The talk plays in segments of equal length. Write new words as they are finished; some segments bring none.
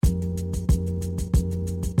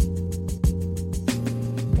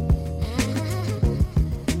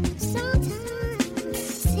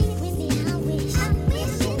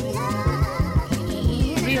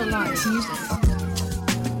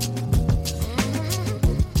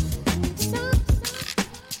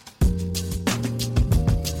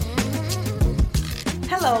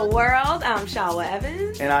Hello world, I'm Shawa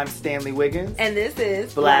Evans. And I'm Stanley Wiggins. And this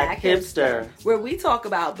is Black Hipster, where we talk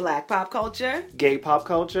about black pop culture, gay pop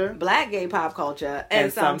culture, black gay pop culture,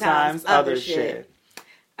 and sometimes other shit.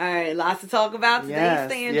 Alright, lots to talk about today,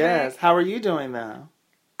 Stanley. Yes. How are you doing though?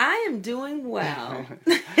 I am doing well.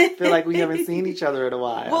 I feel like we haven't seen each other in a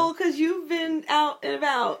while. Well, because you've been out and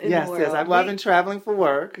about in the world. Yes. I've been traveling for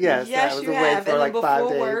work. Yes, I was you away have. for and like 5 days.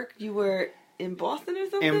 Before work, you were in Boston or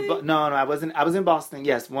something? No, I wasn't. I was in Boston.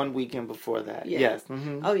 Yes, one weekend before that. Yeah. Yes.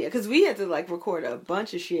 Mm-hmm. Oh yeah, because we had to like record a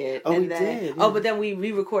bunch of shit. Oh, and we did. Yeah. Oh, but then we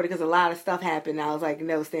re-recorded because a lot of stuff happened. I was like,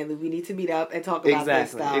 no, Stanley, we need to meet up and talk about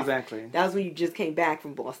this stuff. Exactly. That was when you just came back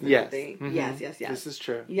from Boston. Yes. I think. Mm-hmm. Yes. This is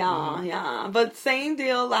true. Yeah, yeah. But same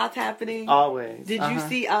deal. Lots happening. Always. Did you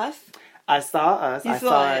see Us? I saw Us. You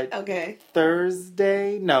saw it. Okay.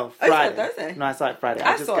 Thursday? No, Oh, Friday. you saw it Thursday? No, I saw it Friday.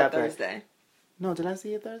 I just saw got it Thursday. Back. No, did I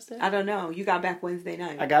see it Thursday? I don't know. You got back Wednesday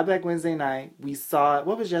night. I got back Wednesday night. We saw it.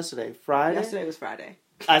 What was yesterday? Friday? Yesterday was Friday.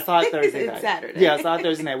 I saw it Thursday night. It's Saturday. Yeah, I saw it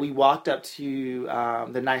Thursday night. We walked up to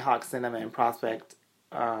the Nighthawk Cinema in Prospect.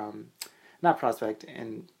 Not Prospect.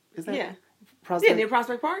 Is that? Yeah. Prospect? Yeah, near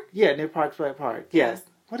Prospect Park? Yeah, near Prospect Park. Yes.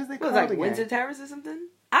 What is it called like again? Windsor Terrace or something?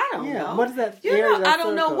 I don't know. What is that? I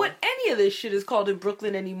don't know what any of this shit is called in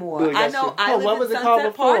Brooklyn anymore. Ooh, I know I live what in was it Sunset called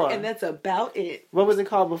before? Park, and that's about it. What was it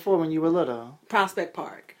called before when you were little? Prospect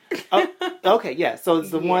Park. Oh, okay, yeah. So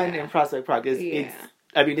it's the one in Prospect Park.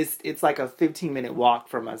 It's like a 15-minute walk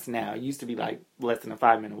from us now. It used to be like less than a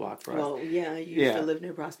 5-minute walk for us. Well, yeah, you used to live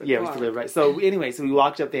near Prospect Park. Yeah, we used to live right. So anyway, we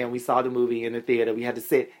walked up there and we saw the movie in the theater. We had to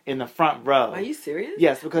sit in the front row. Are you serious?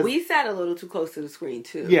 Yes, because we sat a little too close to the screen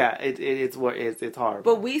too. Yeah, it's horrible.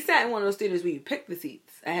 But we sat in one of those theaters where you pick the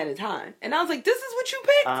seats ahead of time, and I was like, "This is what you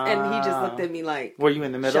picked," and he just looked at me like, "Were you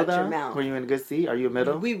in the middle? Shut your mouth. Were you in a good seat? Are you in the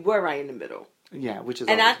middle?" We were right in the middle. Yeah, which is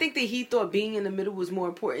and I think that he thought being in the middle was more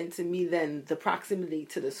important to me than the proximity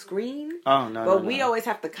to the screen. Oh, no. But we always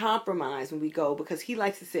have to compromise when we go because he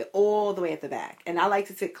likes to sit all the way at the back. And I like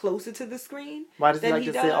to sit closer to the screen. Why does he like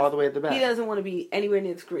to sit all the way at the back? He doesn't want to be anywhere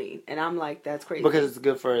near the screen. And I'm like, that's crazy. Because it's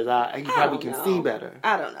good for his eye. He probably can see better.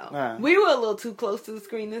 I don't know. We were a little too close to the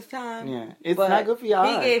screen this time. Yeah. It's not good for your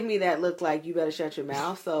eyes. He gave me that look like, you better shut your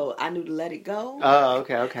mouth. So I knew to let it go. Oh,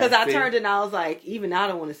 okay. Because I turned and I was like, even I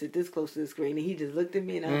don't want to sit this close to the screen. And he just looked at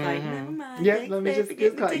me and I was like, never mind. Yeah, let me just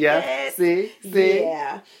get caught. Yeah, see?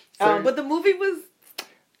 Yeah. But the movie was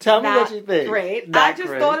Tell me what you think. Great. I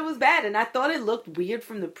just thought it was bad. And I thought it looked weird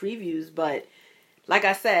from the previews. But like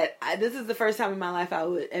I said, this is the first time in my life I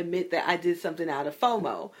would admit that I did something out of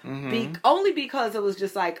FOMO. Only because it was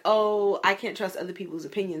just like, oh, I can't trust other people's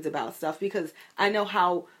opinions about stuff. Because I know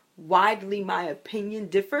how widely my opinion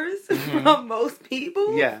differs from most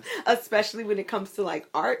people, especially when it comes to like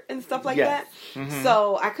art and stuff like that.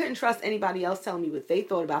 So I couldn't trust anybody else telling me what they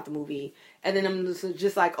thought about the movie, and then I'm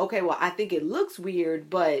just like, okay, well, I think it looks weird,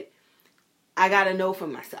 but I gotta know for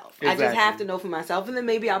myself. I just have to know for myself, and then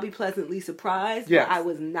maybe I'll be pleasantly surprised. But I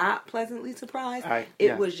was not pleasantly surprised.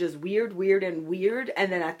 It was just weird,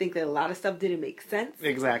 and then I think that a lot of stuff didn't make sense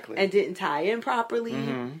and didn't tie in properly.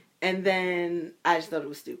 And then I just thought it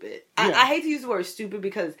was stupid. I hate to use the word stupid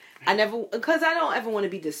because I don't ever want to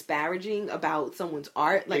be disparaging about someone's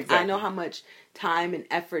art. Like I know how much time and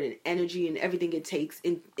effort and energy and everything it takes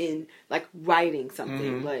in like writing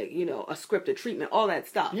something, like, you know, a script, a treatment, all that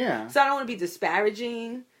stuff. Yeah. So I don't want to be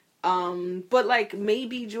disparaging. But like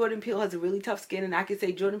maybe Jordan Peele has a really tough skin, and I could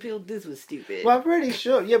say, Jordan Peele, this was stupid. Well, I'm pretty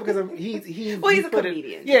sure. Yeah, because he's a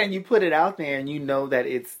comedian. And you put it out there, and you know that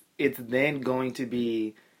it's then going to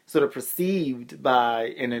be sort of perceived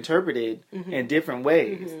by and interpreted in different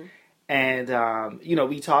ways. And, you know,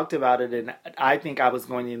 we talked about it, and I think I was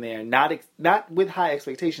going in there not with high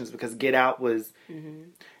expectations because Get Out was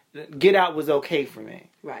okay for me.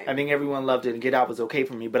 Right. I think everyone loved it, and Get Out was okay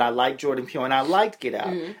for me, but I liked Jordan Peele, and I liked Get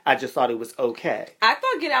Out. I just thought it was okay. I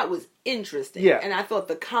thought Get Out was interesting. Yeah. And I thought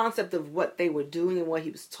the concept of what they were doing and what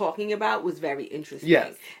he was talking about was very interesting.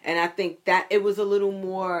 Yes. And I think that it was a little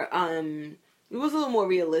more... it was a little more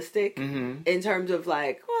realistic in terms of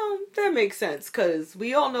like, well, that makes sense because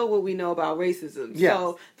we all know what we know about racism. Yes.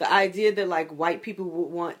 So the idea that like white people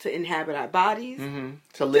would want to inhabit our bodies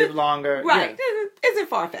to live longer, right? Isn't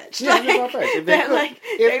far fetched. Yeah, isn't far fetched. If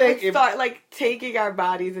they would start like taking our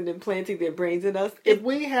bodies and implanting their brains in us. If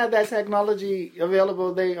we had that technology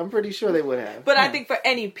available, I'm pretty sure they would have. But I think for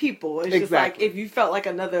any people, it's just like if you felt like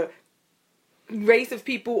another race of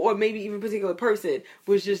people or maybe even a particular person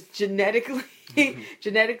was just genetically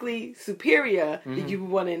superior, that you would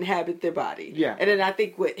want to inhabit their body. Yeah. And then I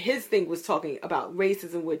think what his thing was talking about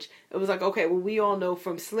racism, which it was like, okay, well, we all know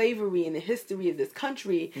from slavery and the history of this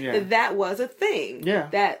country that was a thing. Yeah.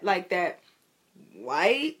 That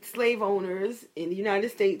white slave owners in the United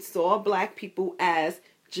States saw black people as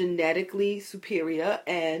genetically superior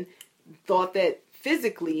and thought that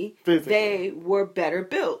physically. They were better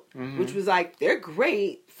built, which was like, they're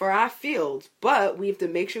great for our fields, but we have to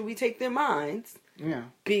make sure we take their minds. Yeah.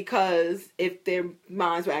 Because if their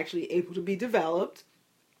minds were actually able to be developed,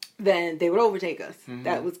 then they would overtake us.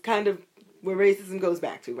 That was kind of where racism goes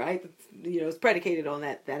back to, right? It's predicated on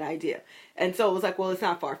that idea. And so it was like, well, it's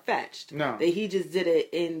not far-fetched. No. That he just did it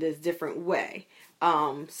in this different way.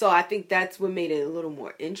 So I think that's what made it a little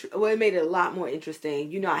more it made it a lot more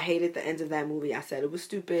interesting. I hated the end of that movie. I said it was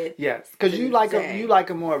stupid. Yes, because you like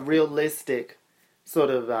a more realistic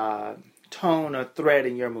sort of tone or thread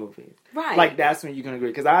in your movies. Right. Like, that's when you can agree.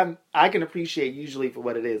 Because I can appreciate usually for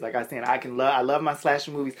what it is. Like I said, I love my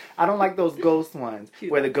slasher movies. I don't like those ghost ones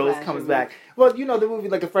where the ghost comes back. Well, the movie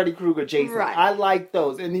like a Freddy Krueger, Jason. Right. I like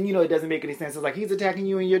those. And then, it doesn't make any sense. It's like, he's attacking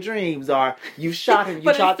you in your dreams, or you shot him,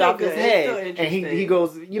 you chopped off his head, and he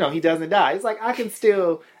goes, he doesn't die. It's like, I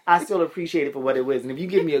still appreciate it for what it was. And if you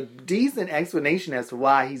give me a decent explanation as to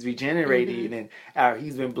why he's regenerating and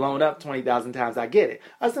he's been blown up 20,000 times, I get it.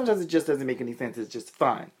 Or sometimes it just doesn't make any sense. It's just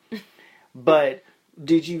fun. But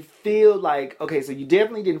did you feel like, okay, so you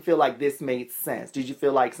definitely didn't feel like this made sense. Did you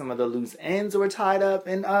feel like some of the loose ends were tied up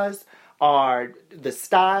in Us? Or the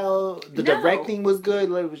style, the directing was good?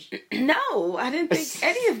 No, I didn't think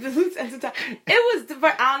any of the loose ends were tied. It was,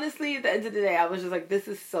 but honestly, at the end of the day, I was just like, this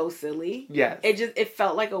is so silly. Yes. It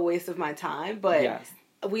felt like a waste of my time, but... Yes.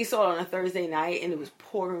 We saw it on a Thursday night, and it was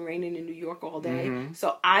pouring raining in New York all day.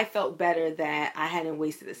 So I felt better that I hadn't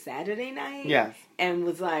wasted a Saturday night. Yes. And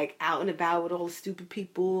was like out and about with all the stupid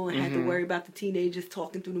people, and had to worry about the teenagers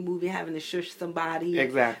talking through the movie, having to shush somebody.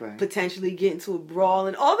 Exactly. Potentially get into a brawl,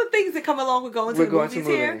 and all the things that come along with going to the movies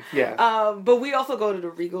here. Yeah. But we also go to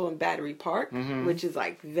the Regal in Battery Park, which is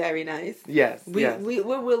like very nice. Yes. We're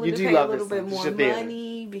willing to pay a little bit more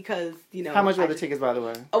money because, How much were the tickets, by the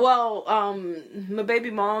way? Well, my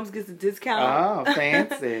baby mom's gets a discount. Oh, fancy.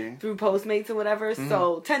 through Postmates or whatever.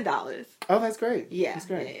 So $10. Oh, that's great. Yeah, that's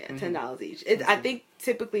great. Yeah, $10 each. I think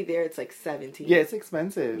typically there it's like $17. Yeah, it's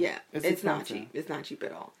expensive. Yeah, it's not cheap. It's not cheap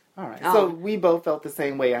at all. All right. So we both felt the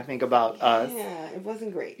same way, I think, about Us. Yeah, it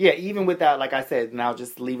wasn't great. Yeah, even without, like I said, and I'll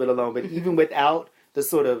just leave it alone, but even without the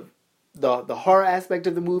sort of the horror aspect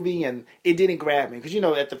of the movie, and it didn't grab me. Because,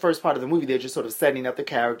 at the first part of the movie, they're just sort of setting up the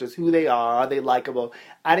characters, who they are they likable?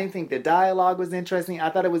 I didn't think the dialogue was interesting. I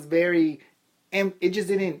thought it was and it just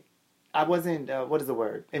didn't, I wasn't, what is the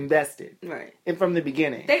word? Invested. Right. And from the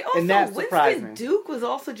beginning. They also, and that surprised Winston Duke was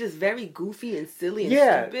also just very goofy and silly and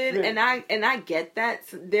stupid. Yeah. And I get that.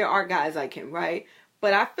 There are guys like him, right?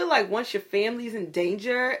 But I feel like once your family's in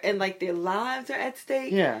danger and like their lives are at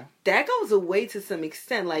stake, that goes away to some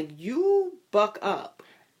extent. Like, you buck up.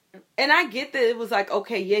 And I get that it was like,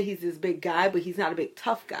 okay, yeah, he's this big guy, but he's not a big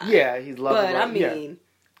tough guy. Yeah, he's lovable. But I mean,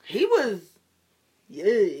 he was,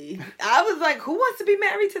 I was like, who wants to be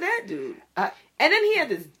married to that dude? And then he had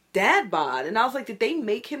this dad bod, and I was like, did they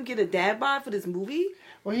make him get a dad bod for this movie?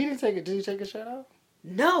 Well, he didn't take it. Did he take his shirt off?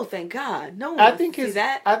 No, thank God. No one I think his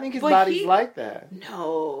body's like that.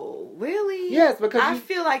 No, really? Yes, because I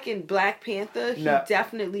feel like in Black Panther, he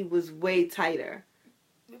definitely was way tighter.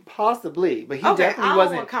 Possibly, but he definitely wasn't. I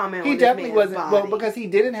don't want to comment he on definitely wasn't. body. Well, because he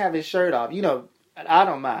didn't have his shirt off. I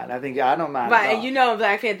don't mind. I don't mind. Right, and in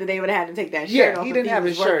Black Panther, they would have had to take that shirt off. He didn't have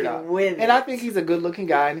his shirt off. And I think he's a good-looking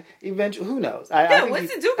guy. And eventually, who knows?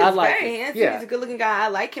 Winston Duke is very handsome. Yeah. He's a good-looking guy. I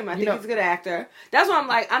like him. I think he's a good actor. That's why I'm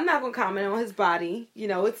like, I'm not going to comment on his body.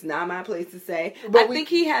 It's not my place to say. But I think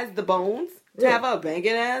he has the bones to have a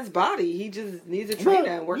banging ass body. He just needs a trainer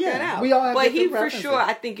and work that out. We all have but he, for sure,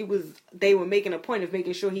 I think they were making a point of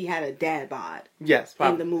making sure he had a dad bod. Yes,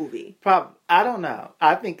 probably. In the movie. Probably. I don't know.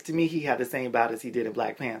 I think, to me, he had the same bod as he did in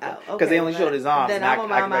Black Panther. Because they only showed his arms. Then I'm going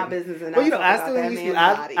to mind my business and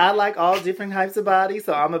I like all different types of bodies,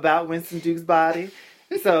 so I'm about Winston Duke's body.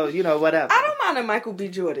 So, whatever. I don't mind a Michael B.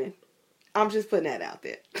 Jordan. I'm just putting that out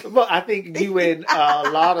there. Well, I think you and a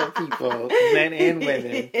lot of people, men and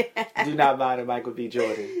women, do not mind a Michael B.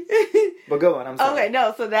 Jordan. But go on, I'm sorry. Okay,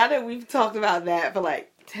 no, so now that we've talked about that for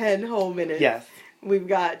like 10 whole minutes. Yes. We've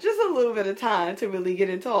got just a little bit of time to really get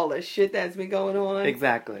into all the shit that's been going on.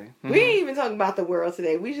 Exactly. Mm-hmm. We ain't even talking about the world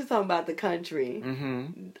today. We just talking about the country.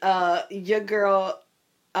 Mm-hmm. Your girl,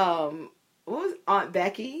 what was Aunt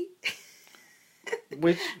Becky?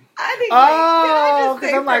 Which... I think.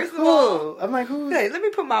 Because I'm like, who? I'm like, who? Hey, let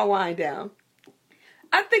me put my wine down.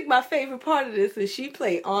 I think my favorite part of this is she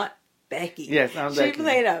played Aunt Becky. Yes, Aunt Becky. She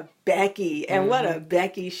played a Becky, and what a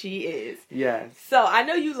Becky she is. Yes. So I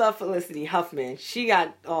know you love Felicity Huffman. She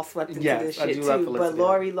got all swept into this shit too. But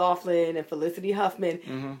Lori Loughlin and Felicity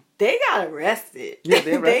Huffman, they got arrested. Yeah,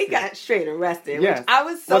 they got straight arrested. Yes. Which I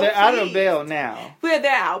was so they're pleased. out of bail now. Well,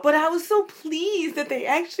 they're out. But I was so pleased that they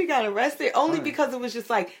actually got arrested, only because it was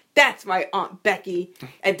just like, that's my Aunt Becky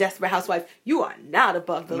at Desperate Housewives. You are not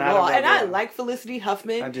above the law. And I like Felicity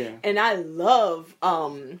Huffman. I do. And I love,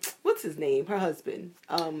 what's his name? Her husband.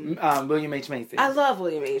 William H. Macy. I love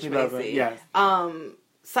William H. Macy. Love him. Yes.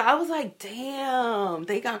 So I was like, damn,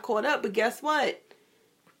 they got caught up. But guess what?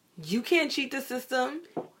 You can't cheat the system.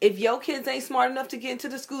 If your kids ain't smart enough to get into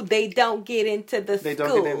the school, they don't get into the school. They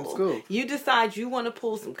don't get into school. You decide you want to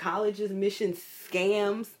pull some college admission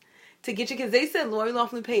scams to get your kids. They said Lori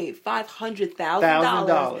Loughlin paid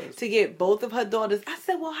 $500,000 to get both of her daughters. I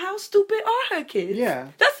said, well, how stupid are her kids? Yeah.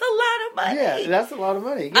 That's a lot of money. Yeah, that's a lot of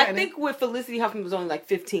money. Yeah, I think with Felicity Huffman it was only like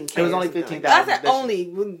 $15,000. It was only $15,000. I said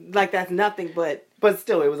only, like that's nothing, but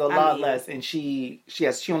still, it was a lot less, and she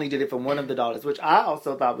only did it for one of the daughters, which I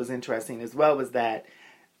also thought was interesting as well. Was that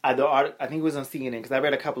I think it was on CNN because I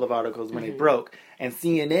read a couple of articles when it broke, and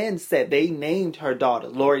CNN said they named her daughter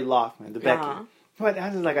Lori Loughlin, the Becky. But I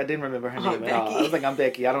was like, I didn't remember her name at all. I was like, I'm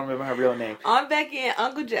Becky. I don't remember her real name. Aunt Becky and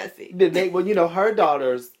Uncle Jesse. Her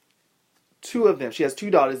daughters. Two of them. She has two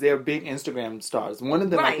daughters. They're big Instagram stars. One of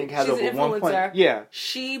them, I think, has She's over 1 point. Yeah.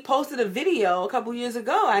 She posted a video a couple years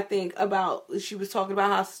ago, I think, about she was talking about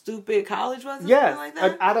how stupid college was. Or something like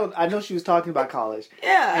that. I know she was talking about college.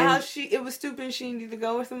 Yeah, and how it was stupid and she needed to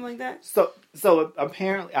go or something like that. So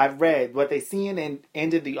apparently, I read what CNN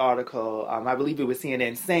ended the article. I believe it was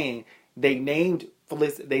CNN saying they named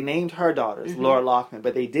her daughters, Laura Loughlin,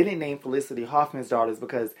 but they didn't name Felicity Huffman's daughters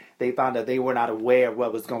because they found out they were not aware of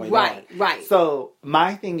what was going on. Right. So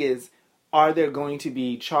my thing is, are there going to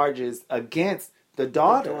be charges against the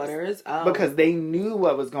daughters? Because they knew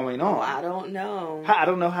what was going on. Oh, I don't know. I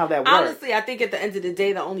don't know how that works. Honestly, I think at the end of the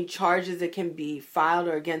day, the only charges that can be filed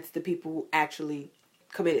are against the people who actually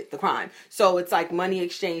committed the crime. So it's like money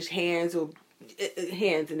exchanged hands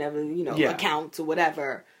and accounts or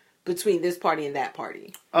whatever between this party and that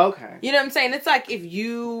party. Okay. You know what I'm saying? It's like if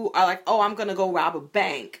you are like, oh, I'm going to go rob a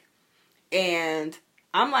bank. And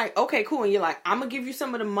I'm like, okay, cool. And you're like, I'm going to give you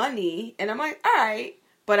some of the money. And I'm like, all right.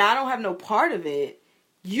 But I don't have no part of it.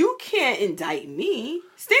 You can't indict me.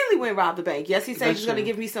 Stanley went and robbed the bank. Yes, he said he was going to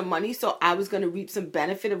give me some money. So I was going to reap some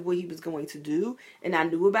benefit of what he was going to do. And I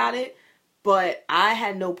knew about it. But I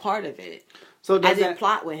had no part of it. So I didn't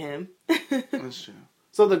plot with him. That's true.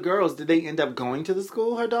 So the girls, did they end up going to the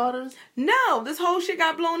school, her daughters? No, this whole shit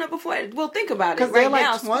got blown up before. Well, think about it. Because they're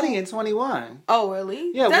like 20 and 21. Oh,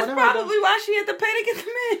 really? Yeah. That's probably why she had to pay to get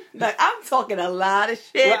them in. Like, I'm talking a lot of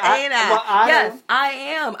shit, ain't I? Yes, I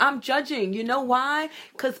am. I'm judging. You know why?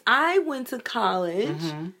 Because I went to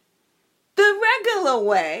college the regular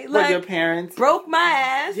way. Like your parents broke my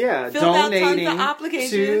ass. Yeah, filled out tons of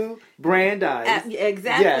applications to Brandeis.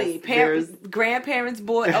 Exactly. Yes, grandparents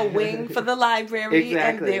bought a wing for the library,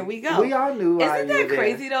 and there we go. We all knew. Isn't that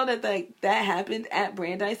crazy though that that happened at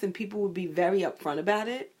Brandeis and people would be very upfront about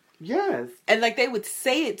it? Yes. And like they would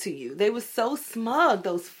say it to you. They were so smug,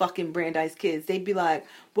 those fucking Brandeis kids. They'd be like,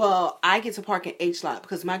 "Well, I get to park in H lot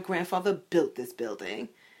because my grandfather built this building."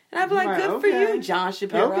 And I'd be like, good for you, John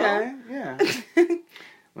Shapiro. Okay, yeah.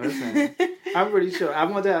 Listen, I'm pretty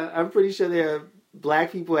sure there are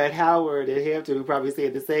black people at Howard and Hampton who probably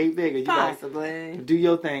said the same thing. And Possibly. Do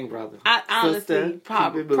your thing, brother. Honestly,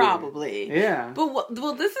 probably. Yeah.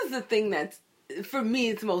 But this is the thing that's, for me,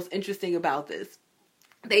 it's most interesting about this.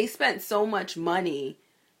 They spent so much money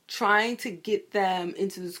trying to get them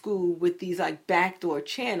into the school with these like backdoor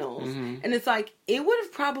channels. And it's like, it would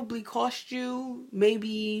have probably cost you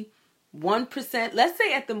maybe 1%, let's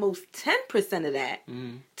say at the most 10% of that,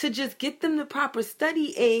 to just get them the proper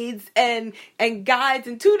study aids and guides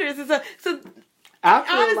and tutors and stuff. So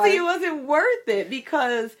honestly, it wasn't worth it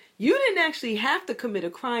because you didn't actually have to commit a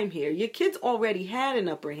crime here. Your kids already had an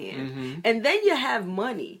upper hand. And then you have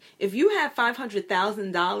money. If you have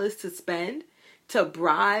 $500,000 to spend to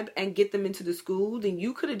bribe and get them into the school, then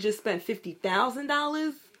you could have just spent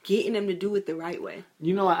 $50,000 getting them to do it the right way.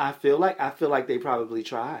 You know what I feel like? I feel like they probably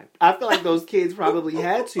tried. I feel like those kids probably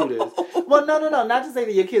had tutors. Well, no. Not to say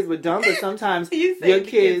that your kids were dumb, but sometimes your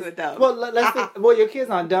kids were dumb. Well, let's think, your kids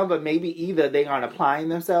aren't dumb, but maybe either they aren't applying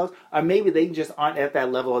themselves, or maybe they just aren't at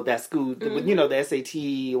that level of that school. You know, the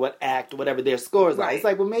SAT, whatever their scores are. It's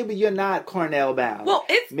like, well, maybe you're not Cornell bound. Well,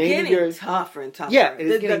 it's getting tougher and tougher. Yeah,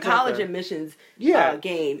 the college admissions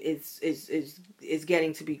game is is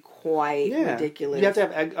getting to be quite ridiculous. You have to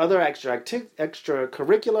have other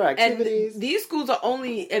extracurricular activities. And these schools are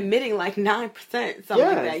only admitting like 9%, something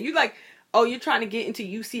like that. You like, oh, you're trying to get into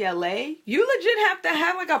UCLA? You legit have to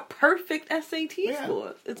have like a perfect SAT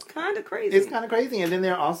score. It's kind of crazy. It's kind of crazy. And then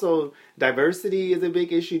there are also diversity is a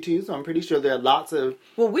big issue too. So I'm pretty sure there are lots of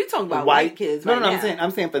we're talking about white kids. No,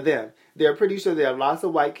 I'm saying for them. They're pretty sure there are lots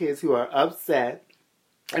of white kids who are upset.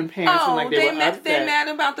 And parents seem like they're mad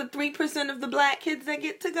about the 3% of the black kids that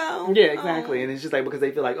get to go. Yeah, exactly. And it's just like because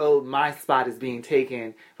they feel like, oh, my spot is being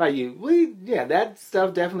taken by you. That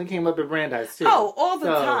stuff definitely came up at Brandeis too. Oh, all the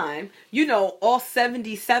time. You know, all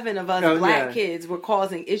 77 of us black kids were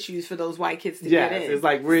causing issues for those white kids to get in. It's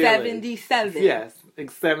like really 77. Yes,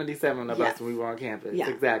 like 77 of us when we were on campus. Yeah.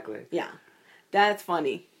 Exactly. Yeah, that's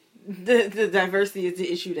funny. The diversity is the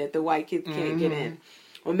issue that the white kids can't get in.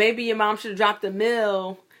 Or maybe your mom should have dropped a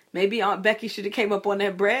mill. Maybe Aunt Becky should have came up on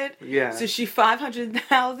that bread. Yeah. So she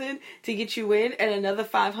 $500,000 to get you in, and another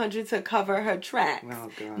 $500 to cover her tracks.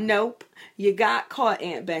 Oh God. Nope. You got caught,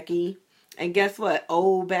 Aunt Becky. And guess what?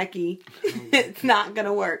 Old Becky, it's not going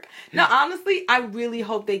to work. Now, honestly, I really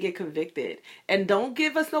hope they get convicted. And don't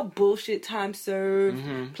give us no bullshit time served,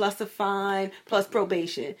 plus a fine, plus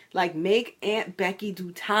probation. Like, make Aunt Becky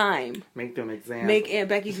do time. Make them exams. Make Aunt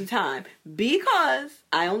Becky do time. Because,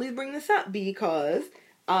 I only bring this up because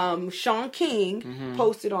Sean King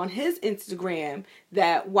posted on his Instagram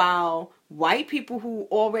that while white people who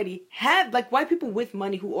already have, like white people with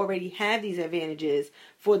money who already have these advantages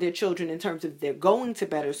for their children in terms of they're going to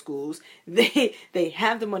better schools, they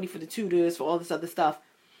have the money for the tutors, for all this other stuff,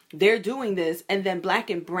 they're doing this, and then black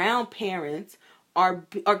and brown parents are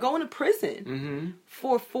going to prison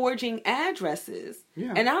for forging addresses.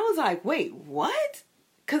 Yeah. And I was like, wait, what?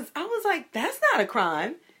 Because I was like, that's not a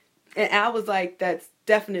crime. And I was like, that's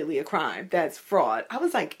definitely a crime. That's fraud. I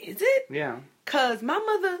was like, is it? Yeah. Because my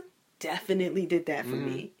mother definitely did that for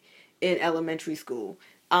me in elementary school.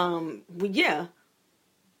 Most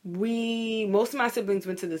of my siblings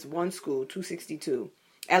went to this one school, 262,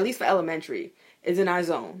 at least for elementary. It's in our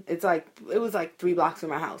zone. It was like 3 blocks from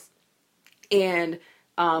my house. And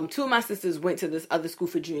 2 of my sisters went to this other school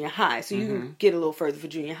for junior high. So you get a little further for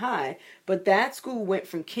junior high. But that school went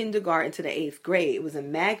from kindergarten to the 8th grade. It was a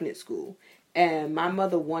magnet school. And my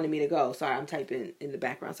mother wanted me to go. Sorry, I'm typing in the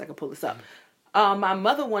background so I can pull this up. My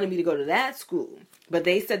mother wanted me to go to that school. But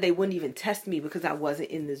they said they wouldn't even test me because I wasn't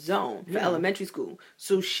in the zone for elementary school.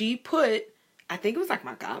 So she put, I think it was like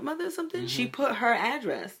my godmother or something. She put her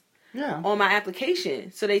address on my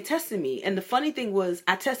application. So they tested me. And the funny thing was,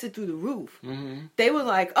 I tested through the roof. They were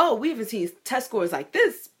like, oh, we haven't seen test scores like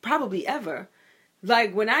this probably ever.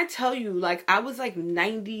 Like, when I tell you, like, I was like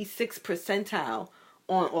 96 percentile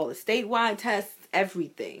on all the statewide tests,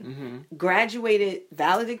 everything. Graduated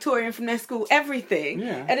valedictorian from that school, everything.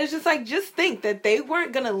 Yeah. And it's just like, just think that they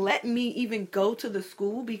weren't going to let me even go to the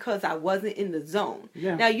school because I wasn't in the zone.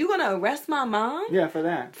 Yeah. Now, you going to arrest my mom? Yeah, for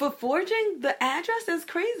that. For forging the address? That's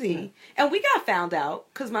crazy. Yeah. And we got found out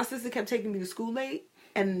because my sister kept taking me to school late.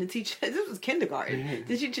 And the teacher, this was kindergarten,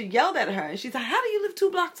 the teacher yelled at her. And she's like, how do you live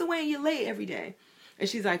 2 blocks away and you're late every day? And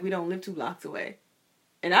she's like, we don't live 2 blocks away.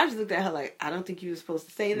 And I just looked at her like, I don't think you were supposed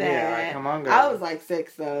to say that. Yeah, come on, girl. I was like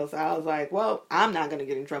 6, though. So I was like, well, I'm not going to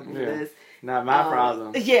get in trouble for this. Not my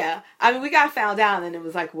problem. Yeah. I mean, we got found out and it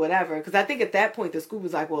was like, whatever. Because I think at that point, the school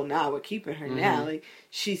was like, well, nah, we're keeping her now. Like,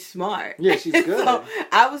 she's smart. Yeah, she's good. So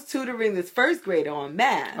I was tutoring this first grader on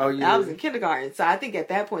math. Oh, yeah. I was in kindergarten. So I think at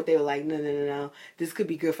that point, they were like, no. This could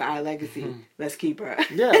be good for our legacy. Let's keep her.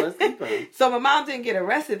 Yeah, let's keep her. So my mom didn't get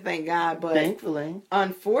arrested, thank God. But thankfully.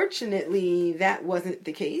 Unfortunately, that wasn't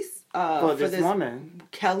the case. For this woman,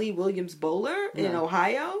 Kelly Williams Bowler in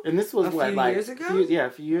Ohio, and this was a few years ago. A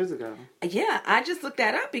few years ago. Yeah, I just looked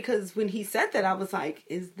that up because when he said that, I was like,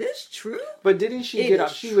 "Is this true?" But didn't she get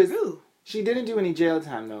off? She didn't do any jail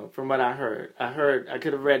time though, from what I heard. I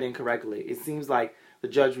could have read incorrectly. It seems like the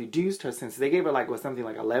judge reduced her sentence. They gave her something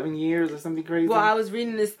like 11 years or something crazy. Well, I was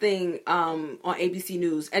reading this thing on ABC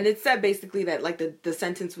News, and it said basically that like the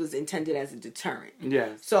sentence was intended as a deterrent.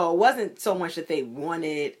 Yes. So it wasn't so much that they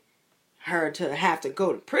wanted her to have to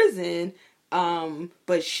go to prison, but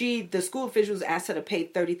the school officials asked her to pay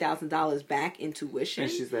 $30,000 back in tuition,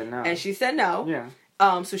 and she said no. Yeah.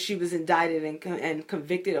 So she was indicted and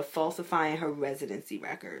convicted of falsifying her residency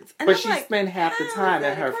records. And but she spent half the time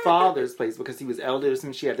at her father's place because he was elder,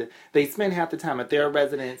 so they spent half the time at their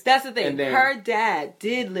residence. That's the thing. Her dad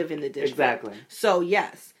did live in the district. Exactly. So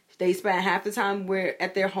yes, they spent half the time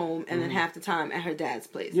at their home and then half the time at her dad's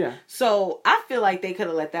place. Yeah. So I feel like they could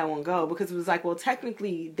have let that one go because it was like, well,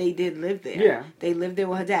 technically they did live there. Yeah. They lived there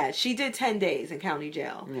with her dad. She did 10 days in county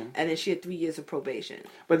jail. Yeah. And then she had 3 years of probation.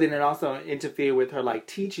 But then it also interfered with her like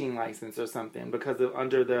teaching license or something because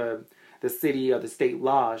under the city or the state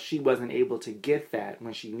law, she wasn't able to get that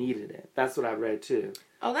when she needed it. That's what I read too.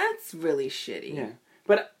 Oh, that's really shitty. Yeah.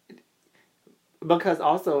 But because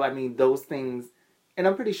also, I mean, those things, and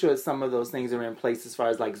I'm pretty sure some of those things are in place as far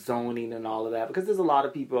as like zoning and all of that, because there's a lot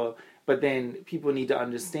of people, but then people need to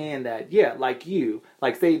understand that, yeah, like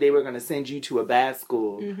say they were going to send you to a bad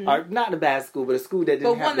school, or not a bad school, but a school that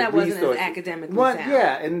didn't have the resources. But one that wasn't as academically sound.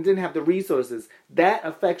 Yeah, and didn't have the resources. That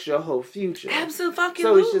affects your whole future. Absolutely.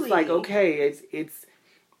 So it's just like, okay, it's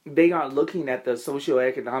they aren't looking at the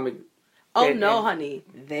socioeconomic. Oh, no, honey.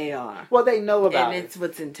 They are. Well, they know about it. And it's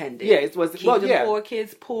what's intended. Yeah, it's what's... Keep the poor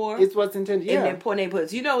kids poor. It's what's intended, yeah. In their poor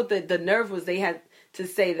neighborhoods. You know, the nerve was they had to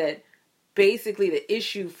say that basically the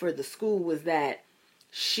issue for the school was that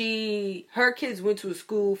her kids went to a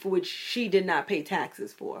school for which she did not pay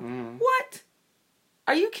taxes for. What?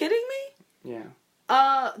 Are you kidding me?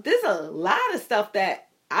 Yeah. There's a lot of stuff that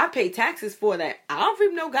I pay taxes for that I don't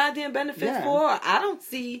reap no goddamn benefits for. I don't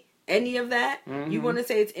see any of that. You want to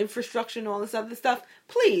say it's infrastructure and all this other stuff?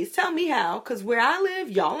 Please tell me how, because where I live,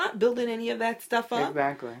 y'all not building any of that stuff up.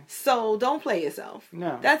 Exactly. So don't play yourself.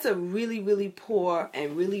 No. That's a really, really poor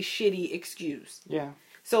and really shitty excuse. Yeah.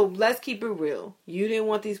 So let's keep it real. You didn't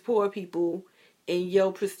want these poor people in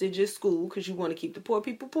your prestigious school because you want to keep the poor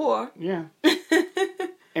people poor. Yeah.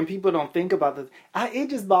 And people don't think about this. It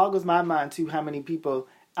just boggles my mind too how many people...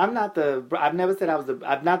 I've never said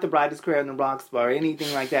I'm not the brightest creator in the Bronx or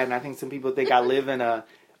anything like that. And I think some people think I live in a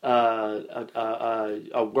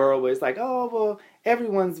world where it's like, oh, well,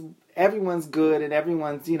 everyone's good and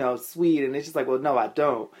everyone's, sweet. And it's just like, well, no, I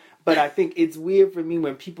don't. But I think it's weird for me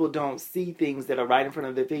when people don't see things that are right in front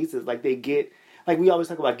of their faces. Like they get, like we always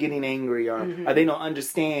talk about getting angry or they don't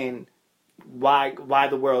understand why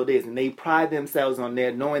the world is, and they pride themselves on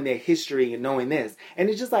knowing their history and knowing this, and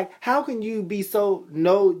it's just like, how can you be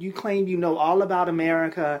you claim you know all about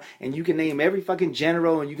America and you can name every fucking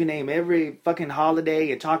general and you can name every fucking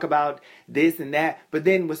holiday and talk about this and that, but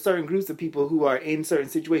then with certain groups of people who are in certain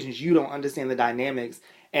situations, you don't understand the dynamics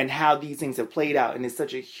and how these things have played out, and it's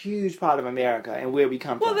such a huge part of America and where we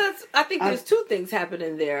come from. Well, I think there's two things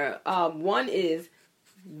happening there. One is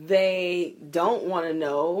they don't want to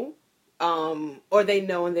know. Or they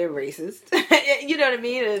know and they're racist. You know what I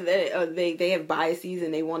mean? They have biases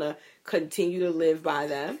and they want to continue to live by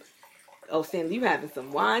them. Oh, Sam, you having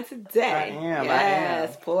some wine today? I am.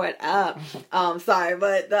 Yes, pour it up. Sorry,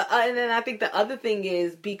 but and then I think the other thing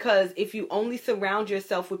is because if you only surround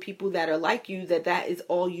yourself with people that are like you, that is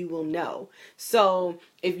all you will know. So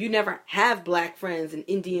if you never have black friends and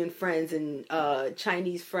Indian friends and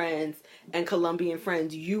Chinese friends and Colombian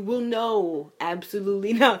friends, you will know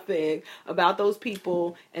absolutely nothing about those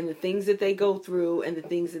people and the things that they go through and the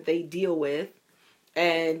things that they deal with.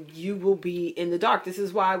 And you will be in the dark. This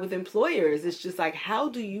is why with employers, it's just like, how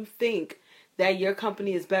do you think that your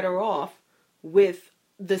company is better off with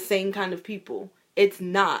the same kind of people? It's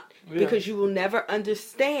not. Yeah. Because you will never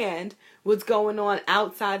understand what's going on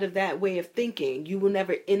outside of that way of thinking. You will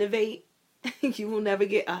never innovate. You will never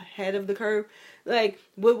get ahead of the curve. Like,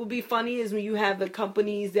 what will be funny is when you have the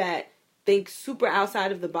companies that think super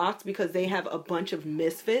outside of the box because they have a bunch of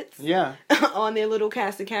misfits on their little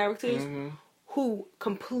cast of characters. Who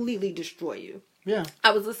completely destroy you. Yeah.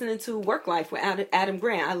 I was listening to Work Life with Adam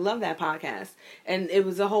Grant. I love that podcast. And it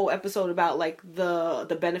was a whole episode about like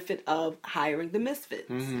the benefit of hiring the misfits.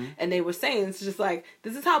 And they were saying, it's just like,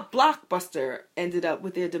 this is how Blockbuster ended up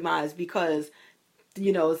with their demise because,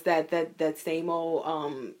 it's that same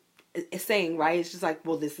old saying, right? It's just like,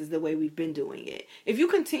 well, this is the way we've been doing it. If you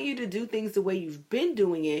continue to do things the way you've been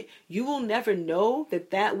doing it, you will never know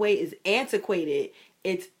that way is antiquated.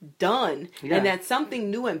 It's done. Yeah. And that something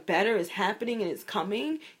new and better is happening and it's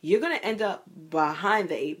coming, you're going to end up behind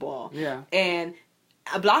the 8 ball. Yeah. And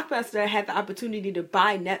a Blockbuster had the opportunity to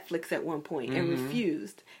buy Netflix at one point and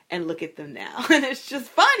refused. And look at them now. And it's just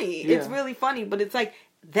funny. Yeah. It's really funny. But it's like,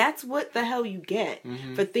 that's what the hell you get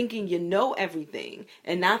for thinking you know everything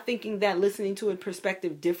and not thinking that listening to a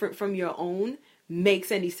perspective different from your own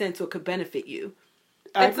makes any sense or could benefit you.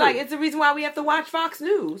 It's like, it's the reason why we have to watch Fox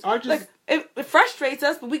News. Like, it frustrates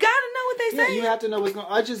us, but we gotta know what they say. You have to know what's going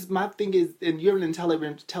on. My thing is, and you're an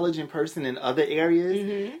intelligent person in other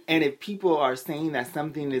areas, and if people are saying that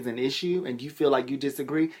something is an issue and you feel like you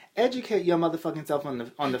disagree, educate your motherfucking self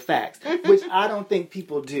on the facts, which I don't think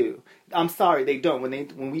people do. I'm sorry, they don't.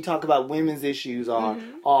 When we talk about women's issues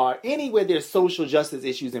or anywhere there's social justice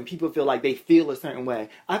issues and people feel like they feel a certain way,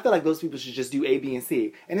 I feel like those people should just do A, B, and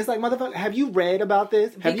C. And it's like, motherfucker, have you read about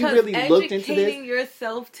this? Have you really looked into this? Educating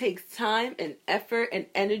yourself takes time and effort and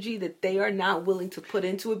energy that they are not willing to put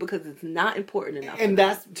into it because it's not important enough. And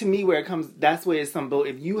that's, to me, where it comes, that's where it's some bull.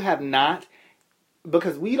 If you have not,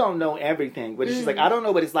 because we don't know everything, but it's just like, I don't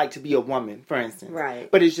know what it's like to be a woman, for instance.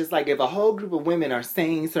 Right. But it's just like, if a whole group of women are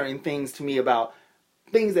saying certain things to me about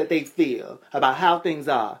things that they feel, about how things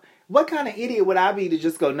are, what kind of idiot would I be to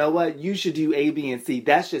just go, know what, you should do A, B, and C.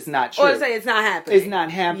 That's just not true. Or say it's not happening. It's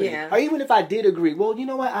not happening. Yeah. Or even if I did agree, well, you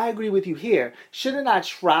know what, I agree with you here. Shouldn't I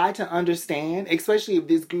try to understand, especially if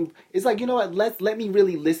this group, it's like, you know what, let me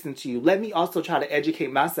really listen to you. Let me also try to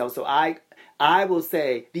educate myself so I will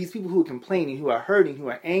say, these people who are complaining, who are hurting, who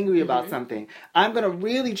are angry about something, I'm going to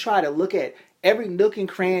really try to look at every nook and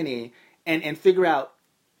cranny and figure out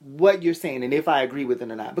what you're saying and if I agree with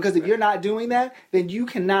it or not. Because if you're not doing that, then you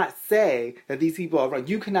cannot say that these people are wrong.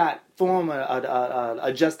 You cannot form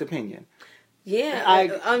a just opinion.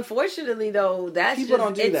 Yeah, unfortunately though,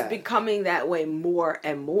 it's becoming that way more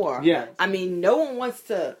and more. Yeah. I mean, no one wants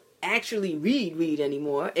to actually read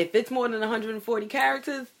anymore. If it's more than 140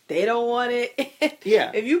 characters, they don't want it.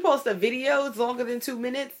 Yeah. If you post a video it's longer than 2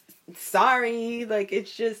 minutes, sorry, like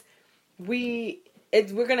it's just we're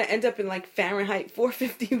gonna end up in like Fahrenheit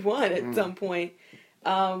 451 at some point,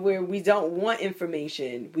 where we don't want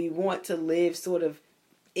information. We want to live sort of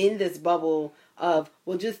in this bubble of,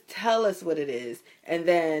 well, just tell us what it is and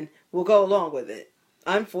then we'll go along with it.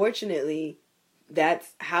 Unfortunately,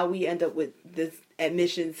 that's how we end up with this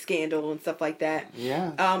admissions scandal and stuff like that.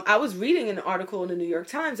 Yeah. I was reading an article in the New York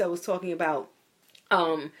Times that was talking about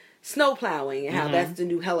snow plowing and how that's the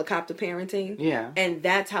new helicopter parenting. Yeah. And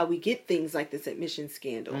that's how we get things like this admissions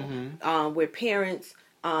scandal, where parents,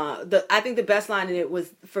 I think the best line in it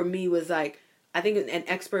was, for me, was like, I think an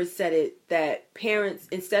expert said it, that parents,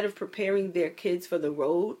 instead of preparing their kids for the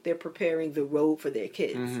road, they're preparing the road for their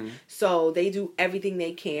kids. So they do everything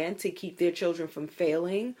they can to keep their children from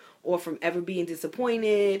failing or from ever being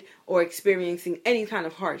disappointed or experiencing any kind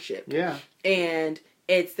of hardship. Yeah. And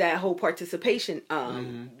it's that whole participation,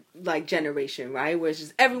 like generation, right? Where it's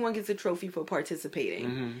just everyone gets a trophy for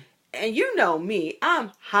participating. And you know me,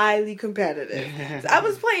 I'm highly competitive. So I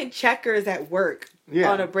was playing checkers at work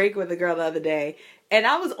on a break with a girl the other day, and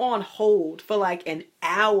I was on hold for like an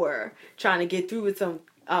hour trying to get through with some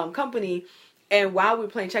company. And while we were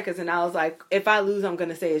playing checkers, and I was like, if I lose, I'm going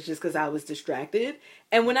to say it's just because I was distracted.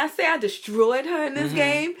 And when I say I destroyed her in this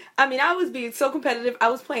game, I mean, I was being so competitive. I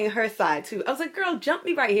was playing her side, too. I was like, girl, jump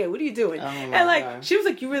me right here. What are you doing? And, like, God. She was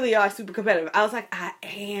like, you really are super competitive. I was like, I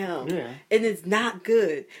am. Yeah. And it's not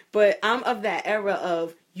good. But I'm of that era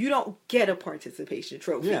of, you don't get a participation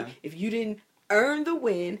trophy. Yeah. If you didn't earn the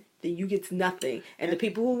win, then you get nothing. And the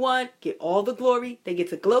people who won get all the glory. They get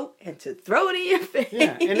to gloat and to throw it in your face.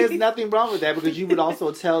 Yeah, and there's nothing wrong with that, because you would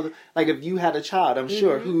also tell, like, if you had a child, I'm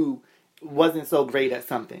sure, who wasn't so great at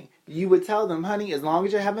something, you would tell them, honey, as long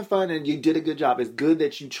as you're having fun and you did a good job, it's good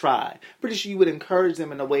that you tried. Pretty sure you would encourage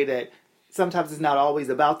them in a way that sometimes it's not always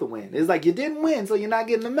about the win. It's like, you didn't win, so you're not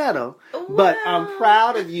getting a medal. Well, but I'm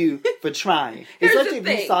proud of you for trying. Especially if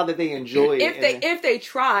you saw that they enjoyed it. If they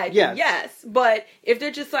tried, yes. But if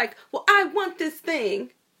they're just like, well, I want this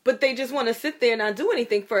thing, but they just want to sit there and not do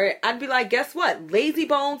anything for it, I'd be like, guess what? Lazy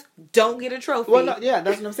bones don't get a trophy. Well, no, yeah,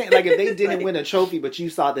 that's what I'm saying. Like, if they didn't win a trophy, but you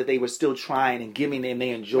saw that they were still trying and giving and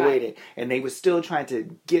they enjoyed it, and they were still trying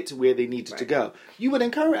to get to where they needed to go, you would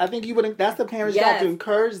encourage, I think you would, that's the parents' job, to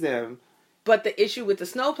encourage them. But the issue with the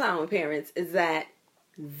snowplowing parents is that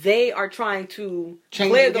they are trying to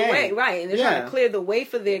clear the way, right? And they're trying to clear the way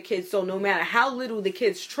for their kids, so no matter how little the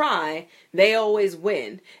kids try, they always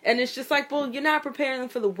win. And it's just like, well, you're not preparing them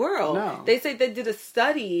for the world. No. They say they did a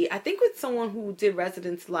study, I think with someone who did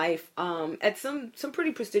residence life at some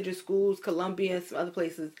pretty prestigious schools, Columbia, some other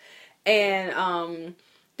places, and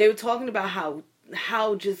they were talking about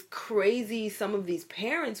how just crazy some of these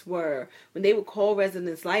parents were when they would call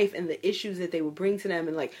residence life and the issues that they would bring to them.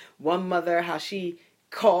 And like one mother, how she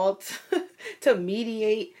called to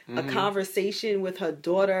mediate a conversation with her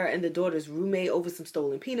daughter and the daughter's roommate over some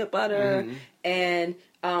stolen peanut butter. And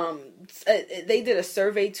they did a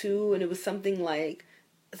survey too, and it was something like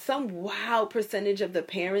some wild percentage of the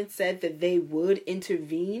parents said that they would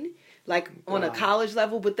intervene. like on a college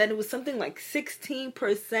level, but then it was something like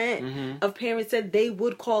 16% of parents said they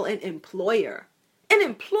would call an employer. An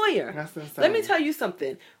employer. That's insane. Let me tell you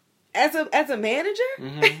something. As a manager,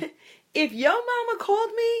 if your mama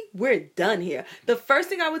called me, we're done here. The first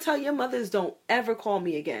thing I would tell your mother is don't ever call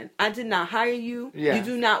me again. I did not hire you. Yeah. You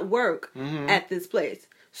do not work at this place.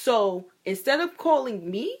 So instead of calling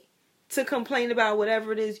me to complain about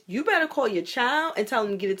whatever it is, you better call your child and tell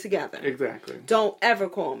them to get it together. Exactly. Don't ever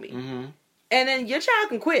call me. And then your child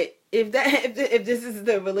can quit if this is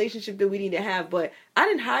the relationship that we need to have. But I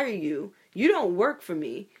didn't hire you. You don't work for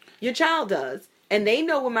me. Your child does. And they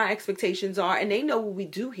know what my expectations are, and they know what we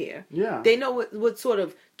do here. Yeah. They know what sort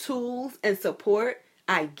of tools and support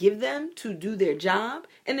I give them to do their job.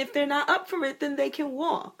 And if they're not up for it, then they can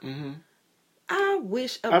walk. I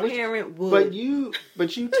wish a parent would. But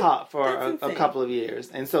you taught for a That's couple of years,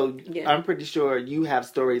 and so I'm pretty sure you have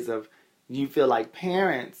stories of you feel like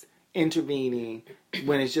parents intervening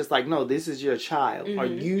when it's just like, no, this is your child, or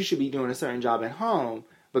you should be doing a certain job at home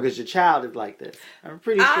because your child is like this. I'm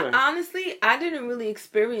pretty sure. Honestly, I didn't really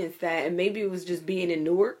experience that, and maybe it was just being in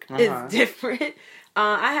Newark. It's different.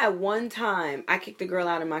 I had one time, I kicked a girl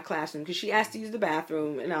out of my classroom because she asked to use the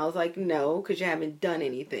bathroom, and I was like, no, because you haven't done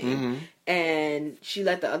anything. And she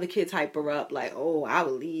let the other kids hype her up, like, oh, I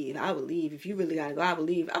will leave. If you really got to go, I will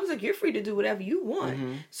leave. I was like, you're free to do whatever you want.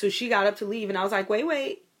 So she got up to leave, and I was like,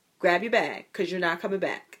 wait, grab your bag, because you're not coming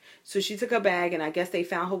back. So she took her bag, and I guess they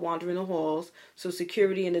found her wandering the halls. So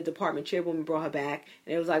security and the department chairwoman brought her back.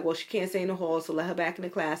 And it was like, well, she can't stay in the hall, so let her back in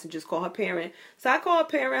the class and just call her parent. So I called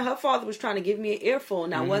her parent. Her father was trying to give me an earful,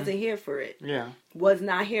 and I wasn't here for it. Yeah. Was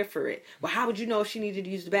not here for it. Well, how would you know if she needed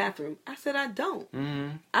to use the bathroom? I said, I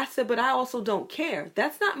don't. I said, but I also don't care.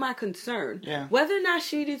 That's not my concern. Yeah. Whether or not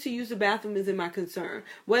she needed to use the bathroom isn't my concern.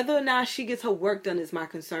 Whether or not she gets her work done is my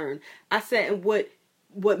concern. I said, and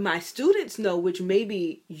what my students know, which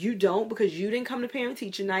maybe you don't because you didn't come to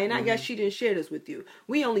parent-teacher night, and I guess she didn't share this with you.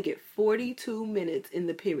 We only get 42 minutes in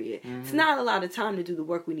the period. It's not a lot of time to do the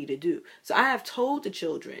work we need to do. So I have told the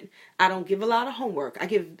children, I don't give a lot of homework. I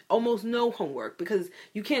give almost no homework because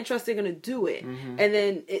you can't trust they're going to do it. And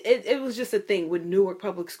then it was just a thing with Newark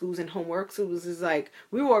Public Schools and homework. So it was just like,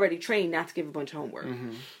 we were already trained not to give a bunch of homework.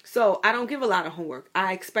 So I don't give a lot of homework.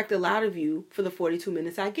 I expect a lot of you for the 42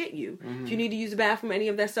 minutes I get you. If you need to use the bathroom, any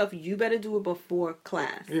of that stuff, you better do it before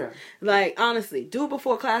class. Yeah. Like, honestly, do it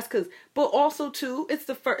before class, but also too, it's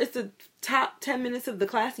the top 10 minutes of the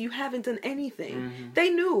class. You haven't done anything. They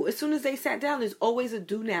knew as soon as they sat down, there's always a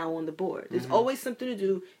do now on the board. There's always something to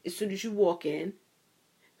do as soon as you walk in.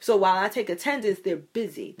 So while I take attendance, they're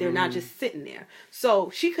busy. They're not just sitting there. So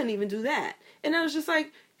she couldn't even do that. And I was just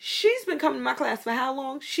like, she's been coming to my class for how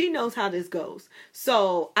long? She knows how this goes.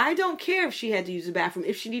 So I don't care if she had to use the bathroom.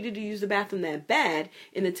 If she needed to use the bathroom that bad,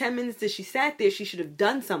 in the 10 minutes that she sat there, she should have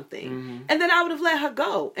done something. And then I would have let her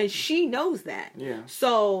go. And she knows that. Yeah.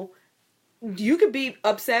 So you could be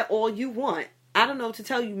upset all you want. I don't know what to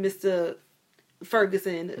tell you, Mr.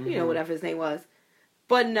 Ferguson, you know, whatever his name was.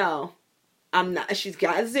 But no, I'm not. She's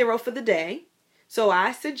got a 0 for the day. So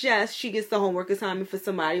I suggest she gets the homework assignment for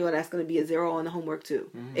somebody, or that's going to be a 0 on the homework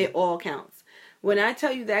too. It all counts. When I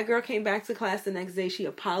tell you that girl came back to class the next day, she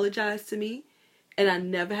apologized to me, and I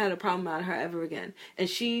never had a problem out of her ever again. And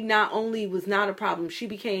she not only was not a problem, she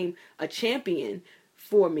became a champion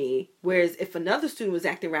for me. Whereas if another student was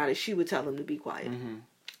acting rowdy, she would tell them to be quiet.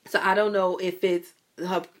 So I don't know if it's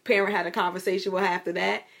her parent had a conversation with her after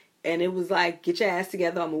that, and it was like, get your ass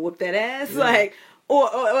together, I'm going to whoop that ass. Like, or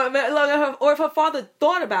if her father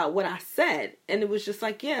thought about what I said, and it was just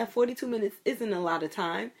like, yeah, 42 minutes isn't a lot of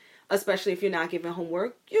time, especially if you're not giving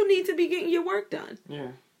homework. You need to be getting your work done.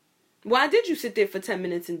 Yeah. Why did you sit there for 10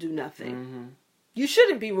 minutes and do nothing? You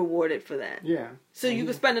shouldn't be rewarded for that. Yeah. So you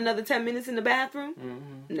could spend another 10 minutes in the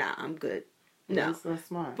bathroom? Nah, I'm good. No. That's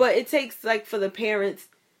smart. But it takes, like, for the parents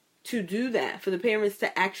to do that, for the parents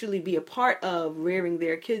to actually be a part of rearing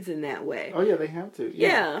their kids in that way. Oh, yeah, they have to.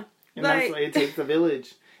 Yeah. And like, that's why it takes a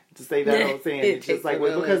village to say that whole saying. It's just like,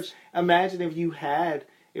 well, because imagine if you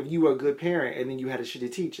were a good parent and then you had a shitty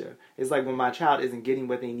teacher. It's like when my child isn't getting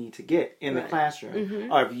what they need to get in the classroom.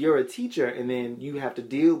 Or if you're a teacher and then you have to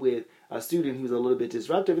deal with a student who's a little bit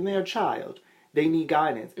disruptive and they're a child. They need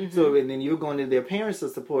guidance. So, and then you're going to their parents for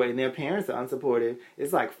support and their parents are unsupportive.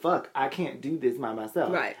 It's like, fuck, I can't do this by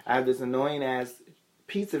myself. Right. I have this annoying ass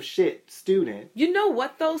piece of shit student. You know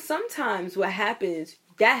what, though? Sometimes that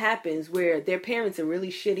happens where their parents are really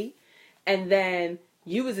shitty, and then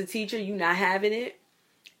you as a teacher, you not having it,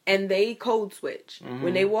 and they code switch.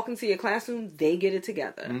 When they walk into your classroom, they get it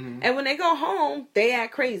together. And when they go home, they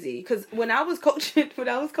act crazy. Because when I was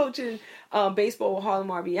coaching baseball with Harlem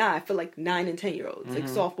RBI for like 9 and 10-year-olds, like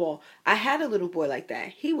softball. I had a little boy like that.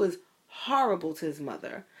 He was horrible to his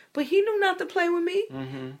mother, but he knew not to play with me.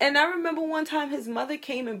 And I remember one time his mother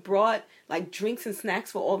came and brought like drinks and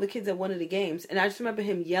snacks for all the kids at one of the games, and I just remember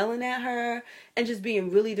him yelling at her and just being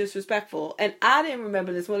really disrespectful. And I didn't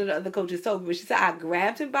remember this, one of the other coaches told me, but she said I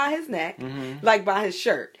grabbed him by his neck, like by his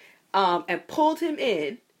shirt, and pulled him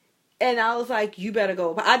in. And I was like, you better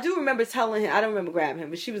go. But I do remember telling him, I don't remember grabbing him,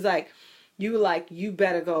 but she was like, you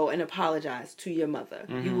better go and apologize to your mother.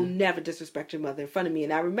 You will never disrespect your mother in front of me.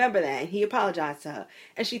 And I remember that. And he apologized to her.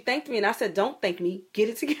 And she thanked me. And I said, don't thank me. Get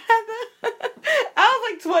it together.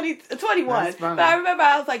 I was like 21. But I remember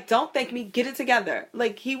I was like, don't thank me. Get it together.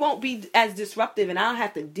 Like, he won't be as disruptive and I don't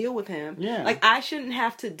have to deal with him. Yeah. Like, I shouldn't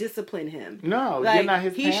have to discipline him. No, like, you're not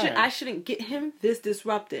his parent. I shouldn't get him this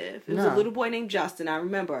disruptive. It was a little boy named Justin, I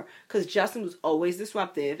remember. Because Justin was always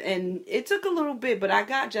disruptive. And it took a little bit, but I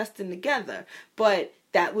got Justin together. But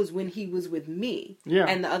that was when he was with me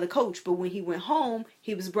and the other coach. But when he went home,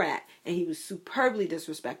 he was brat. And he was superbly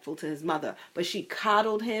disrespectful to his mother. But she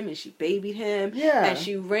coddled him and she babied him. Yeah. And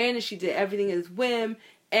she ran and she did everything at his whim.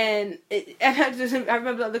 And I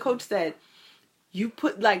remember the other coach said, you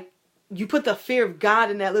put the fear of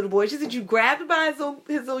God in that little boy. She said, you grabbed him by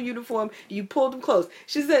his old uniform, you pulled him close.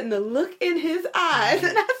 She said, and the look in his eyes.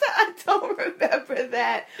 And I said, I don't remember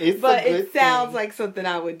that. But it sounds like something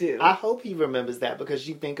I would do. I hope he remembers that, because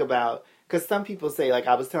you think about, because some people say, like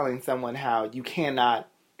I was telling someone how you cannot,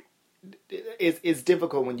 it's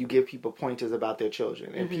difficult when you give people pointers about their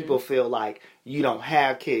children. And people feel like you don't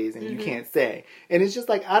have kids and you can't say. And it's just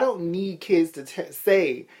like, I don't need kids to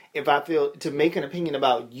say if I feel to make an opinion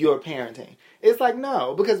about your parenting. It's like,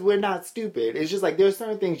 no, because we're not stupid. It's just like there's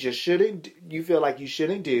certain things you feel like you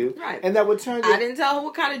shouldn't do. Right. And that would turn I didn't tell him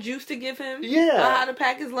what kind of juice to give him. Yeah. How to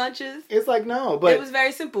pack his lunches. It's like, no, but it was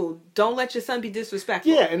very simple. Don't let your son be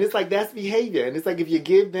disrespectful. Yeah, and it's like that's behavior. And it's like if you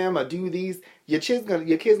give them or do these, your kid's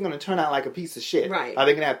gonna turn out like a piece of shit. Right. Or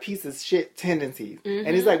they're gonna have piece of shit tendencies. And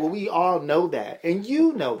it's like, well, we all know that. And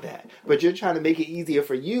you know that. But you're trying to make it easier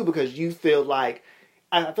for you because you feel like,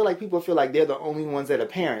 I feel like people feel like they're the only ones that are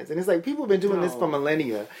parents. And it's like, people have been doing this for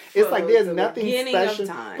millennia. It's like there's nothing special.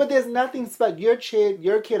 But there's nothing special.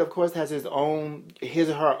 Your kid, of course, has his or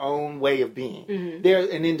her own way of being. They're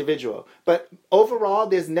an individual. But overall,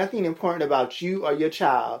 there's nothing important about you or your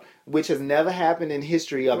child, which has never happened in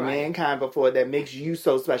history of mankind before, that makes you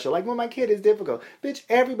so special. Like when my kid is difficult. Bitch,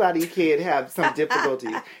 everybody's kid have some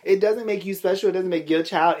difficulties. It doesn't make you special. It doesn't make your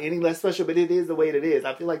child any less special, but it is the way it is.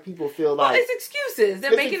 I feel like people feel like... Well, it's excuses.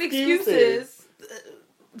 They're making excuses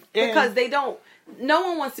because they don't... No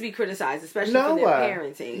one wants to be criticized, especially for their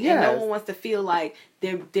parenting. Yes. And no one wants to feel like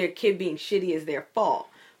their kid being shitty is their fault.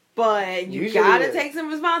 But you gotta take some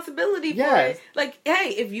responsibility for it. Like, hey,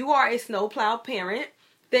 if you are a snowplow parent,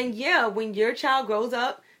 then when your child grows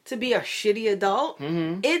up to be a shitty adult,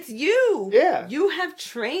 it's you. Yeah. You have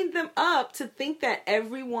trained them up to think that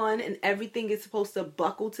everyone and everything is supposed to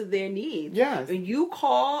buckle to their needs. Yes. When you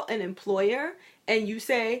call an employer and you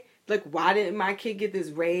say, like, why didn't my kid get this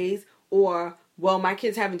raise? Or, well, my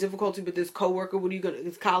kid's having difficulty with this coworker,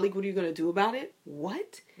 this colleague, what are you gonna do about it?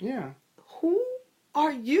 What? Yeah. Who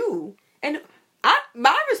are you? And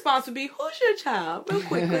my response would be, who's your child? Real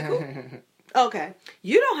quick. Okay,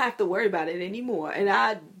 you don't have to worry about it anymore. And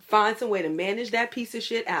I'd find some way to manage that piece of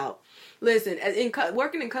shit out. Listen,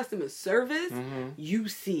 working in customer service, you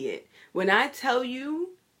see it. When I tell you,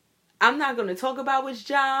 I'm not going to talk about which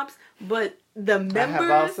jobs, but the members...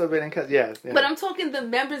 I have also been in yes. But I'm talking the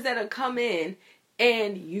members that have come in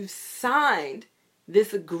and you've signed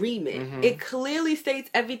this agreement. It clearly states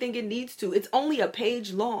everything it needs to. It's only a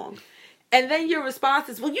page long. And then your response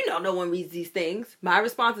is, well, no one reads these things. My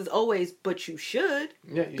response is always, but you should,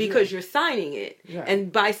 because you're signing it. Yeah.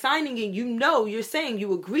 And by signing it, you're saying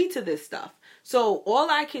you agree to this stuff. So all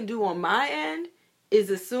I can do on my end is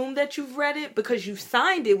assume that you've read it because you've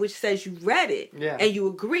signed it, which says you read it and you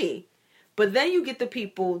agree. But then you get the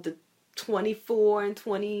people, the 24 and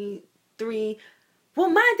 23, well,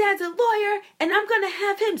 my dad's a lawyer, and I'm going to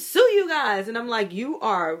have him sue you guys. And I'm like, you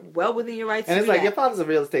are well within your rights to do that. And it's like, your father's a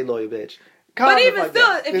real estate lawyer, bitch. But even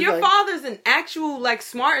still, if your father's an actual,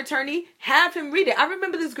 smart attorney, have him read it. I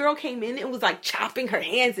remember this girl came in and was, chopping her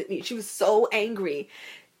hands at me. She was so angry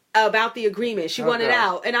about the agreement. She wanted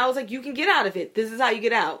out. And I was like, you can get out of it. This is how you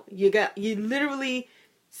get out. You literally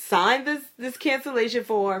signed this cancellation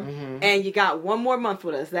form, and you got 1 more month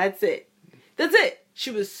with us. That's it. That's it. She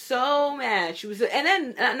was so mad. And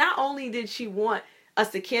then not only did she want us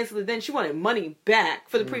to cancel it, then she wanted money back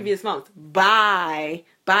for the previous month. Bye,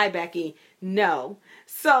 Becky. No.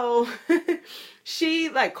 So she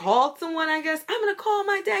like called someone, I guess. I'm going to call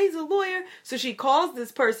my dad. He's a lawyer. So she calls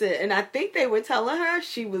this person, and I think they were telling her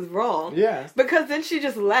she was wrong. Yes. Because then she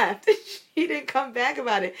just left. She didn't come back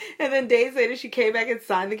about it. And then days later, she came back and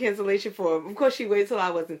signed the cancellation form. Of course, she waited till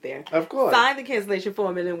I wasn't there. Of course. Signed the cancellation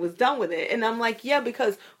form and then was done with it. And I'm like, yeah,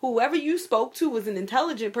 because whoever you spoke to was an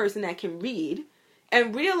intelligent person that can read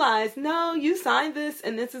and realize, no, you signed this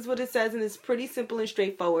and this is what it says and it's pretty simple and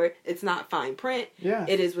straightforward. It's not fine print. Yeah.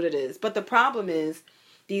 It is what it is. But the problem is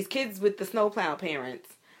these kids with the snowplow parents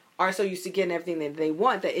are so used to getting everything that they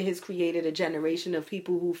want that it has created a generation of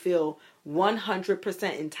people who feel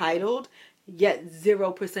 100% entitled, yet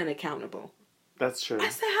 0% accountable. That's true. I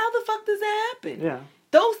said, how the fuck does that happen? Yeah.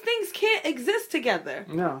 Those things can't exist together.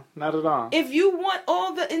 No, not at all. If you want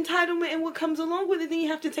all the entitlement and what comes along with it, then you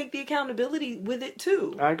have to take the accountability with it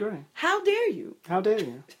too. I agree. How dare you? How dare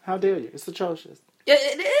you? How dare you? It's atrocious.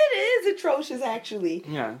 It is atrocious, actually.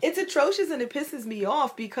 Yeah. It's atrocious and it pisses me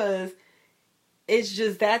off because it's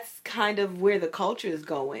just that's kind of where the culture is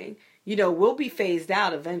going. You know, we'll be phased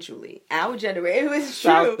out eventually. Our generation, it was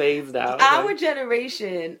true. Phased out. Our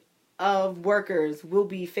generation of workers will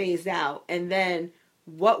be phased out, and then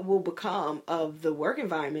what will become of the work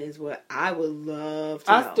environment is what I would love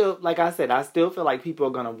to know. Still, like I said, I still feel like people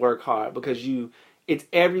are going to work hard because it's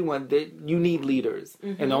everyone that you need leaders.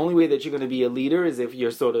 Mm-hmm. And the only way that you're going to be a leader is if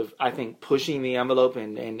you're sort of, I think, pushing the envelope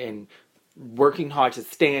and working hard to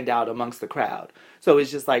stand out amongst the crowd. So it's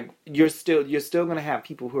just like, you're still going to have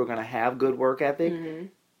people who are going to have good work ethic mm-hmm.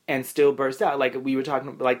 and still burst out. Like we were talking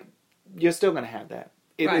about, like, you're still going to have that.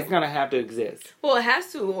 It's going to have to exist. Well, it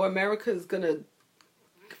has to, or America's going to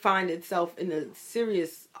find itself in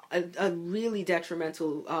a really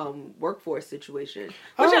detrimental workforce situation,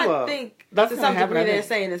 which I think to some degree they're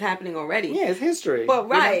saying is happening already. Yeah, it's history. But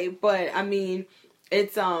but I mean,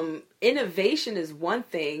 it's innovation is one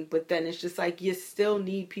thing, but then it's just like you still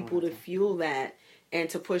need people to fuel that and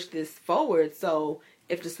to push this forward. So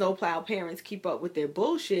if the snowplow parents keep up with their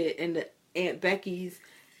bullshit and the Aunt Becky's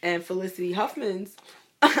and Felicity Huffman's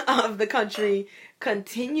of the country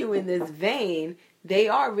continue in this vein, they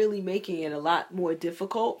are really making it a lot more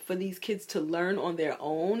difficult for these kids to learn on their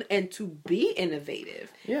own and to be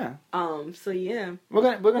innovative. Yeah. So yeah, we're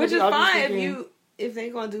gonna which is fine if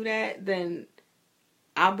they're gonna do that. Then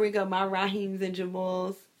I'll bring up my Raheems and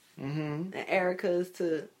Jamals mm-hmm. and Ericas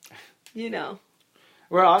to,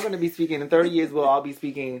 We're all going to be speaking in 30 years. We'll all be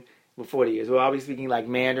speaking. 40 years. We'll all be speaking like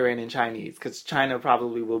Mandarin and Chinese because China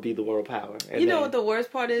probably will be the world power. You know what the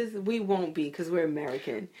worst part is? We won't be because we're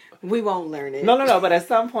American. We won't learn it. No. But at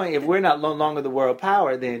some point, if we're not no longer the world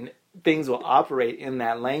power, then things will operate in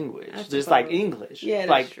that language, just like English. Yeah,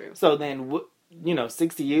 that's true. So then,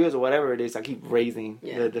 60 years or whatever it is, I keep raising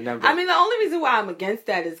the number. I mean, the only reason why I'm against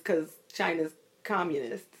that is because China's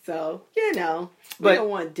communist. So, we don't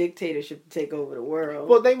want dictatorship to take over the world.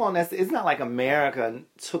 Well, they won't necessarily. It's not like America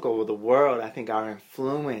took over the world. I think our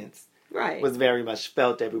influence was very much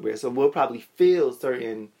felt everywhere. So we'll probably feel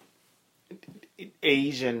certain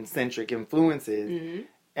Asian-centric influences, mm-hmm.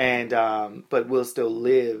 and but we'll still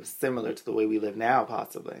live similar to the way we live now,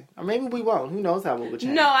 possibly. Or maybe we won't. Who knows how it will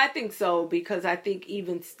change? No, I think so, because I think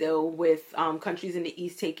even still with countries in the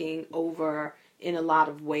East taking over in a lot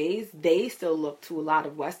of ways, they still look to a lot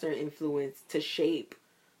of Western influence to shape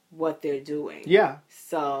what they're doing. Yeah.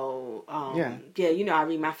 So, I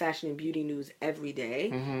read my fashion and beauty news every day,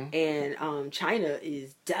 mm-hmm. and China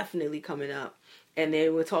is definitely coming up. And they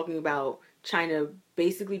were talking about China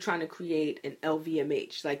basically trying to create an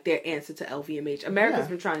LVMH, like their answer to LVMH. America's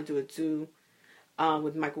been trying to do it too,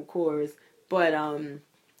 with Michael Kors, but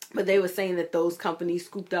they were saying that those companies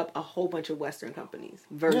scooped up a whole bunch of Western companies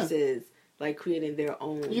versus like creating their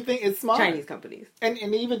own. You think it's smart? Chinese companies. And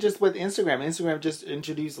even just with Instagram just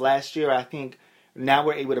introduced last year, I think now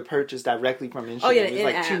we're able to purchase directly from Instagram. Oh yeah, it's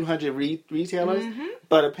like 200 retailers. Mm-hmm.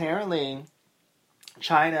 But apparently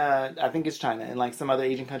China, I think it's China and like some other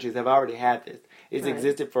Asian countries have already had this. It's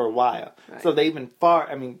existed for a while. Right. So they've been far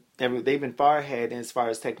ahead as far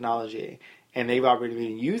as technology, and they've already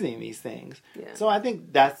been using these things. Yeah. So I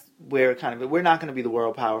think that's where we're not going to be the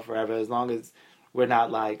world power forever as long as we're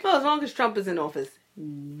not like... Well, as long as Trump is in office.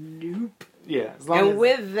 Nope. Yeah.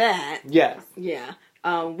 With that... Yes. Yeah.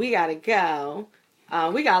 We got to go.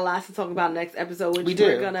 We got lots to talk about next episode, which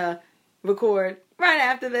we're going to record right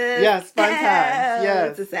after this. Yes, fun times. Yes.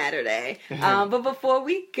 It's a Saturday. But before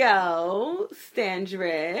we go,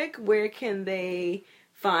 Standrick, where can they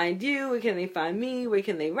find you? Where can they find me? Where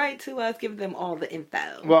can they write to us? Give them all the info.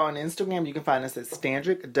 Well, on Instagram, you can find us at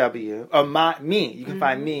Standrick W. Or you can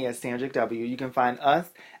find me at Standrick W. You can find us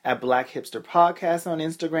at Black Hipster Podcast on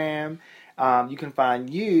Instagram. You can find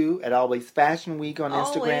you at Always Fashion Week on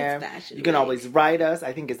Instagram. You can always write us.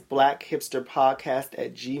 I think it's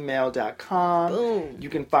blackhipsterpodcast@gmail.com. Boom. You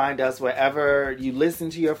can find us wherever you listen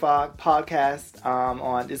to your podcast.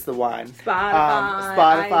 On it's the one.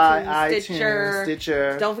 Spotify, iTunes,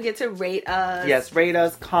 Stitcher. Don't forget to rate us. Yes, rate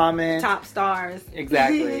us, comment. Top stars.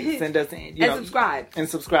 Exactly. Send us, and subscribe. And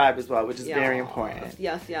subscribe as well, which is very important.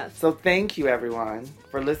 Yes. So thank you, everyone,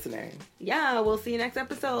 for listening. Yeah, we'll see you next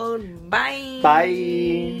episode. Bye.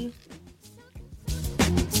 Bye.